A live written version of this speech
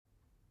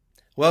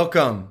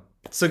Welcome.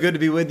 So good to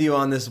be with you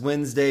on this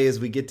Wednesday as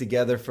we get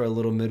together for a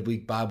little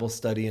midweek Bible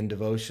study and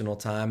devotional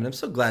time. And I'm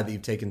so glad that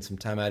you've taken some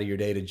time out of your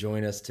day to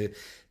join us to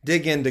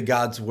dig into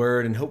God's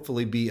Word and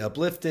hopefully be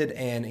uplifted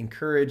and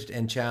encouraged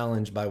and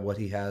challenged by what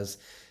He has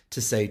to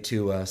say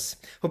to us.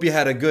 Hope you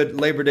had a good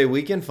Labor Day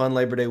weekend, fun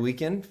Labor Day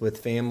weekend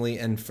with family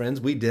and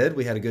friends. We did.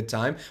 We had a good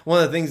time. One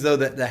of the things, though,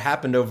 that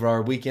happened over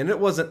our weekend, it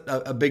wasn't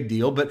a big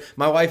deal, but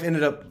my wife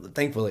ended up,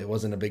 thankfully it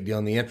wasn't a big deal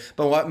in the end,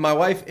 but my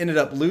wife ended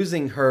up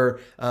losing her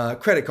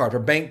credit card, her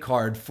bank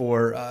card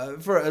for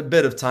a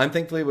bit of time.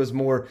 Thankfully, it was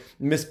more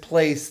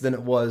misplaced than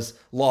it was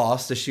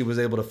lost, as she was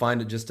able to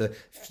find it just a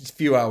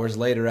few hours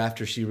later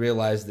after she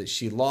realized that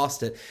she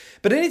lost it.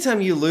 But anytime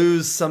you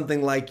lose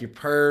something like your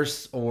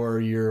purse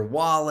or your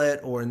wallet,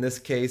 or in this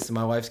case, in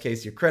my wife's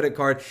case, your credit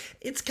card,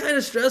 it's kind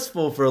of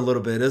stressful for a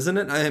little bit, isn't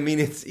it? I mean,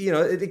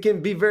 it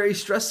can be very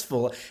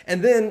stressful.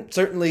 And then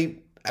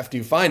certainly after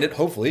you find it,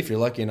 hopefully, if you're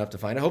lucky enough to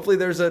find it, hopefully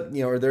there is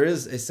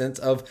a sense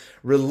of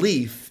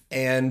relief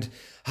and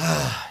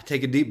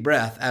take a deep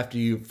breath after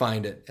you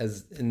find it.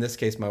 As in this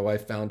case, my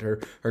wife found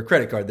her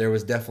credit card. There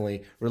was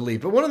definitely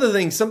relief. But one of the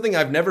things, something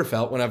I've never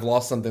felt when I've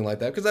lost something like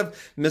that, because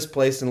I've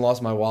misplaced and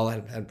lost my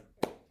wallet,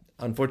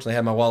 unfortunately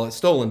had my wallet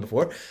stolen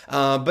before.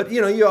 But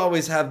you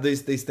always have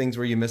these things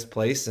where you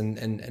misplace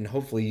and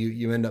hopefully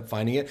you end up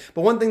finding it.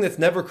 But one thing that's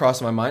never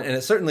crossed my mind, and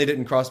it certainly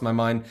didn't cross my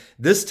mind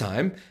this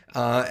time,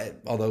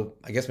 although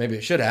I guess maybe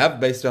it should have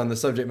based on the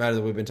subject matter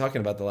that we've been talking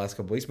about the last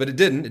couple weeks, but it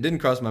didn't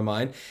cross my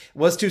mind,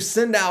 was to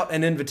send out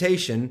an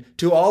invitation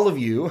to all of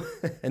you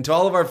and to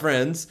all of our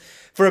friends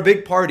for a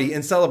big party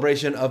in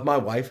celebration of my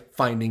wife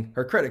finding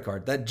her credit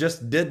card. That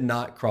just did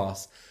not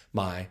cross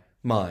my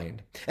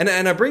mind. And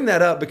I bring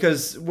that up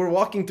because we're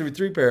walking through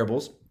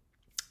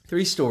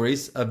three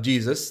stories of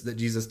Jesus that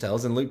Jesus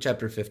tells in Luke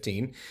chapter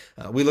 15.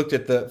 We looked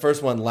at the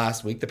first one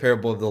last week, the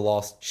parable of the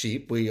lost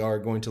sheep. We are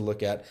going to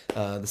look at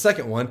the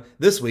second one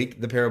this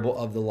week, the parable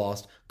of the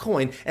lost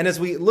coin. And as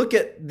we look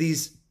at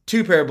these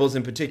two parables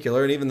in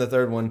particular, and even the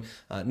third one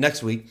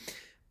next week,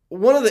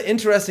 one of the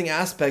interesting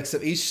aspects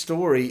of each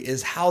story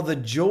is how the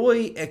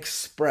joy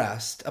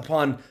expressed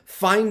upon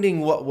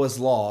finding what was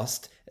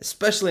lost,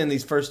 especially in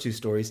these first two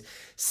stories,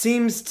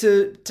 seems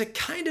to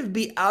kind of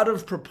be out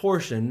of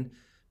proportion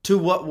to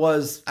what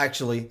was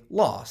actually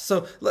lost.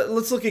 So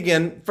let's look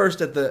again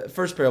first at the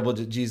first parable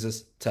that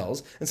Jesus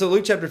tells. And so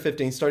Luke chapter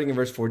 15, starting in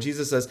verse 4,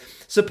 Jesus says,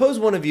 "Suppose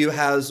one of you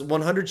has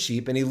 100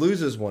 sheep and he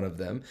loses one of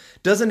them.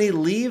 Doesn't he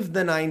leave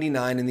the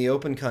 99 in the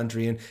open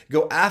country and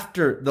go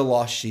after the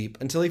lost sheep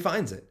until he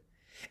finds it?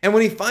 And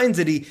when he finds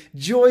it, he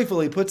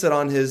joyfully puts it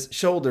on his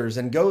shoulders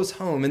and goes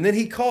home. And then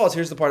he calls,"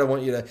 here's the part I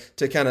want you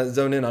to kind of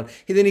zone in on.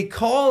 Then he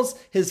calls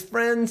his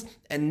friends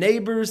and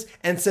neighbors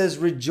and says,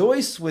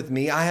 'Rejoice with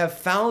me, I have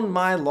found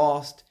my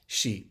lost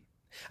sheep.'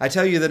 I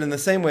tell you that in the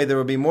same way, there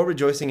will be more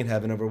rejoicing in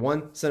heaven over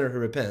one sinner who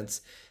repents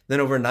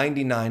than over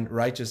 99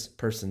 righteous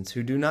persons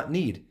who do not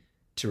need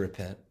to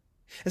repent."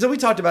 And so we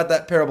talked about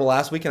that parable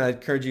last week, and I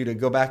encourage you to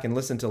go back and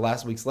listen to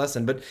last week's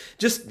lesson. But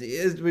just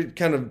as we're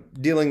kind of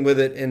dealing with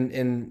it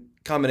in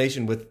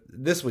combination with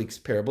this week's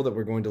parable that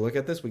we're going to look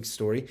at, this week's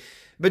story.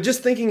 But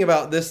just thinking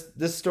about this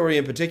story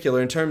in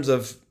particular in terms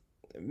of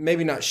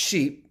maybe not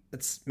sheep,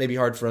 it's maybe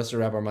hard for us to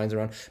wrap our minds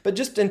around, but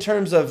just in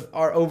terms of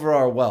our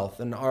overall wealth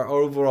and our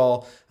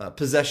overall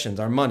possessions,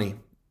 our money.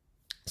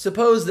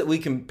 Suppose that we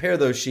compare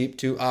those sheep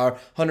to the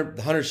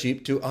 100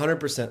 sheep to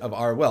 100% of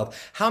our wealth.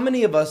 How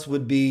many of us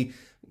would be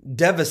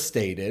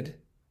devastated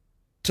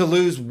to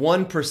lose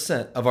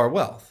 1% of our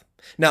wealth?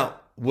 Now,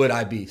 would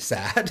I be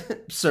sad?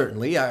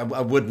 Certainly. I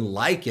wouldn't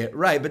like it,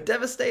 right? But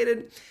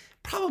devastated?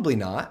 Probably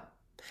not.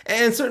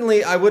 And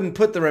certainly I wouldn't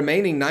put the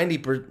remaining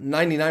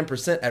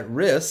 99% at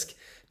risk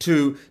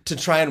to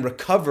try and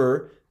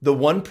recover the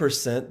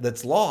 1%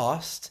 that's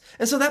lost.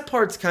 And so that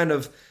part's kind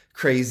of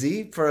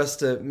crazy for us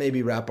to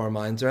maybe wrap our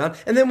minds around.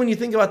 And then when you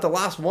think about the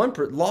lost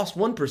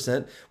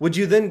 1%, would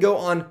you then go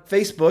on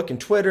Facebook and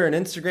Twitter and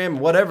Instagram,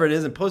 whatever it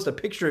is, and post a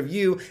picture of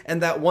you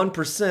and that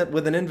 1%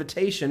 with an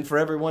invitation for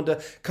everyone to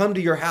come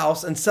to your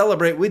house and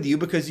celebrate with you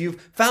because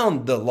you've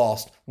found the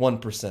lost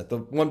 1%, the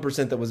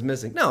 1% that was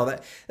missing? No,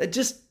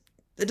 that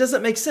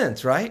doesn't make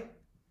sense, right?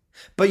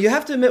 But you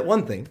have to admit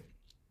one thing.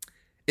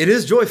 It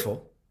is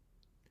joyful.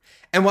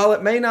 And while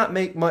it may not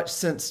make much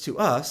sense to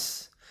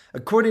us,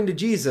 according to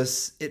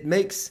Jesus, it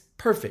makes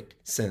perfect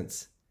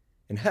sense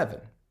in heaven.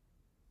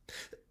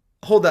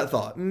 Hold that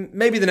thought.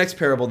 Maybe the next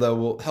parable, though,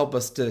 will help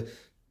us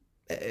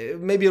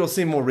maybe it'll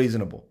seem more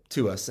reasonable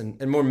to us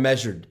and more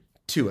measured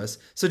to us.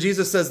 So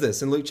Jesus says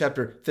this in Luke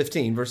chapter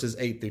 15, verses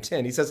 8 through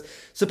 10. He says,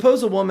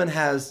 "Suppose a woman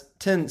has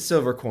 10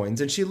 silver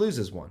coins and she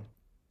loses one.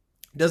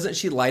 Doesn't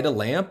she light a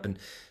lamp and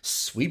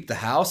sweep the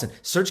house and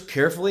search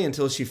carefully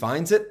until she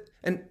finds it?"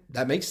 And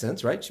that makes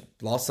sense, right? She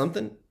lost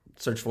something.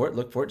 Search for it,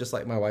 look for it, just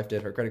like my wife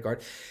did her credit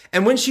card.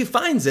 And when she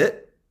finds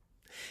it,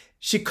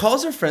 she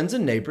calls her friends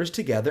and neighbors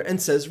together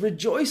and says,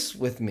 "Rejoice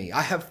with me,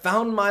 I have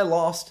found my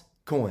lost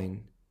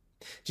coin."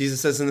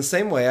 Jesus says, "In the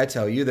same way, I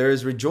tell you, there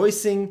is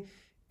rejoicing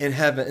in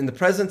heaven, in the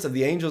presence of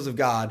the angels of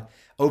God,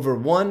 over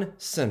one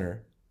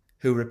sinner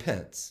who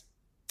repents."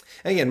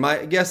 Again,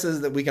 my guess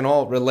is that we can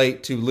all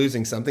relate to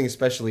losing something,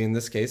 especially in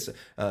this case,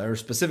 or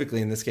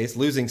specifically in this case,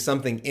 losing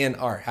something in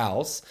our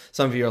house.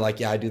 Some of you are like,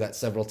 yeah, I do that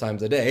several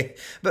times a day.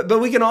 But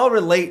we can all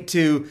relate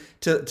to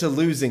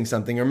losing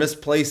something or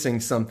misplacing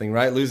something,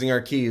 right? Losing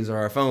our keys or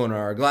our phone or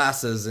our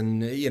glasses,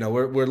 and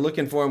we're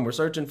looking for them, we're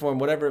searching for them,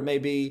 whatever it may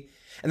be.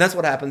 And that's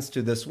what happens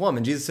to this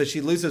woman. Jesus says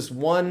she loses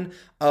one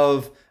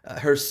of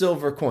her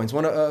silver coins,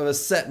 one of a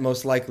set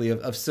most likely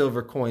of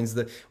silver coins.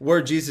 The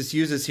word Jesus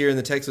uses here in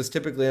the text was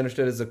typically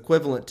understood as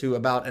equivalent to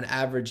about an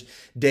average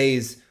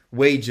day's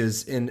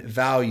wages in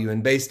value.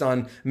 And based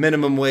on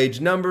minimum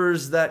wage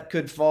numbers, that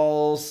could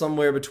fall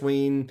somewhere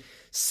between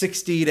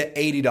 $60 to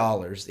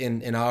 $80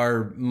 in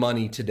our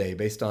money today,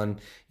 based on,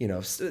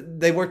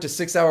 they worked a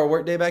 6-hour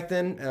workday back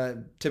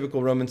then,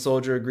 typical Roman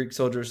soldier, Greek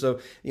soldier. So,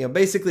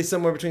 basically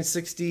somewhere between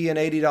 $60 and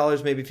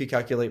 $80, maybe if you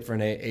calculate for an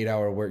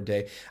 8-hour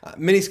workday.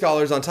 Many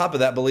scholars on top of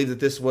that believe that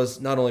this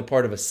was not only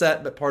part of a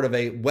set, but part of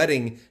a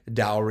wedding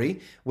dowry,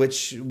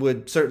 which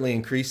would certainly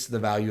increase the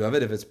value of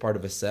it if it's part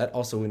of a set.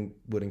 Also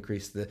would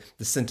increase the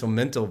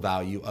sentimental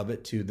value of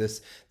it to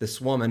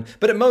this woman.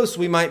 But at most,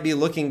 we might be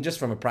looking just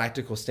from a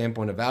practical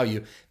standpoint of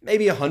value,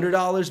 maybe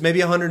 $100, maybe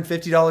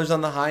 $150 on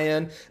the high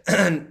end,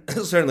 and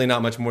certainly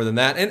not much more than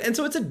that. And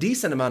so it's a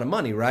decent amount of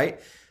money, right?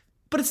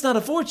 But it's not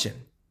a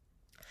fortune.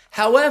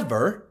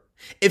 However,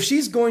 if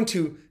she's going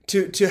to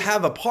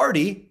have a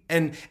party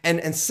and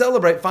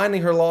celebrate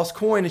finding her lost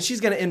coin, and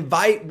she's going to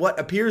invite what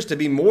appears to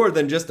be more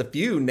than just a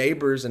few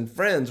neighbors and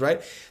friends,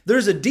 right?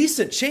 There's a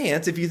decent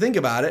chance, if you think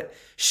about it,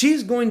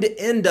 she's going to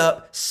end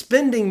up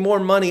spending more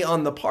money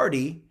on the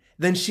party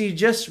than she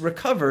just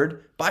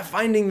recovered by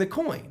finding the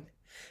coin.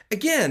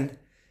 Again,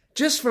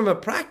 just from a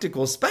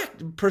practical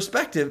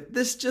perspective,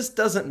 this just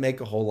doesn't make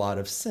a whole lot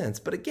of sense.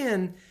 But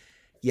again,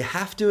 you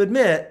have to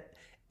admit,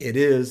 it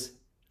is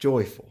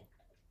joyful.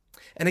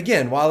 And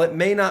again, while it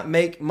may not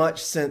make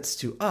much sense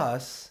to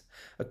us,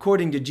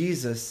 according to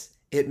Jesus,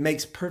 it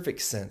makes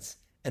perfect sense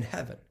in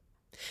heaven.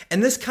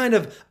 And this kind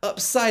of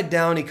upside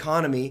down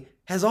economy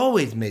has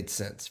always made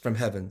sense from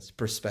heaven's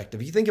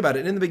perspective. You think about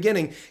it, in the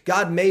beginning,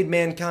 God made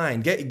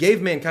mankind,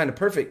 gave mankind a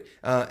perfect,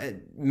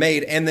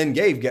 made and then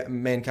gave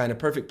mankind a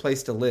perfect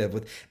place to live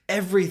with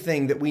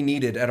everything that we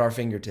needed at our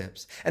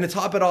fingertips. And to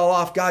top it all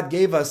off, God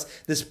gave us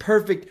this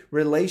perfect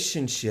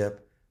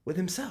relationship with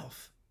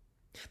himself.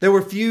 There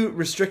were few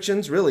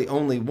restrictions, really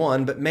only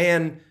one, but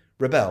man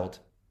rebelled,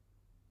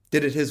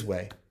 did it his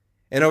way.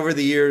 And over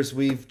the years,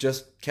 we've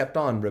just kept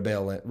on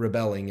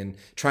rebelling and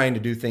trying to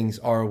do things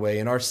our way.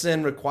 And our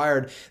sin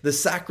required the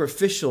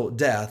sacrificial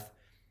death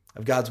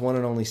of God's one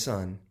and only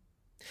Son.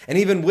 And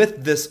even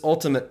with this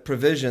ultimate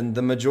provision,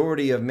 the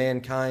majority of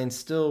mankind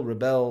still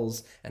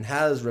rebels and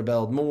has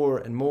rebelled more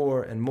and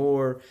more and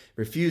more,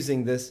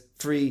 refusing this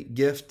free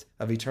gift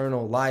of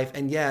eternal life.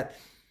 And yet,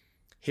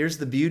 here's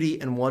the beauty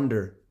and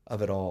wonder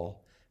of it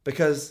all.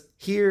 Because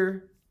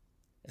here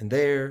and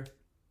there,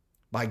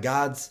 by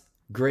God's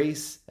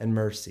grace and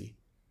mercy,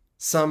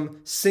 some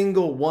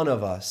single one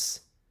of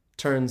us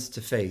turns to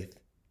faith,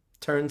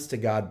 turns to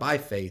God by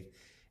faith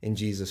in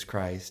Jesus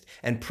Christ.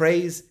 And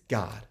praise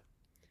God,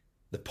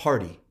 the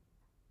party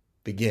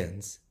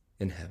begins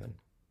in heaven.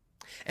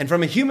 And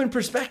from a human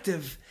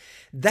perspective,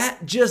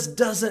 that just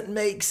doesn't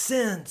make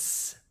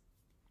sense.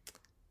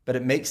 But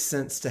it makes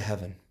sense to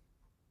heaven.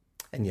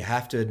 And you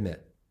have to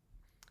admit,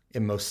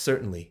 it most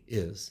certainly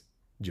is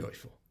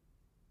joyful.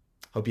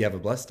 Hope you have a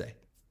blessed day.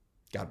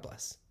 God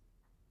bless.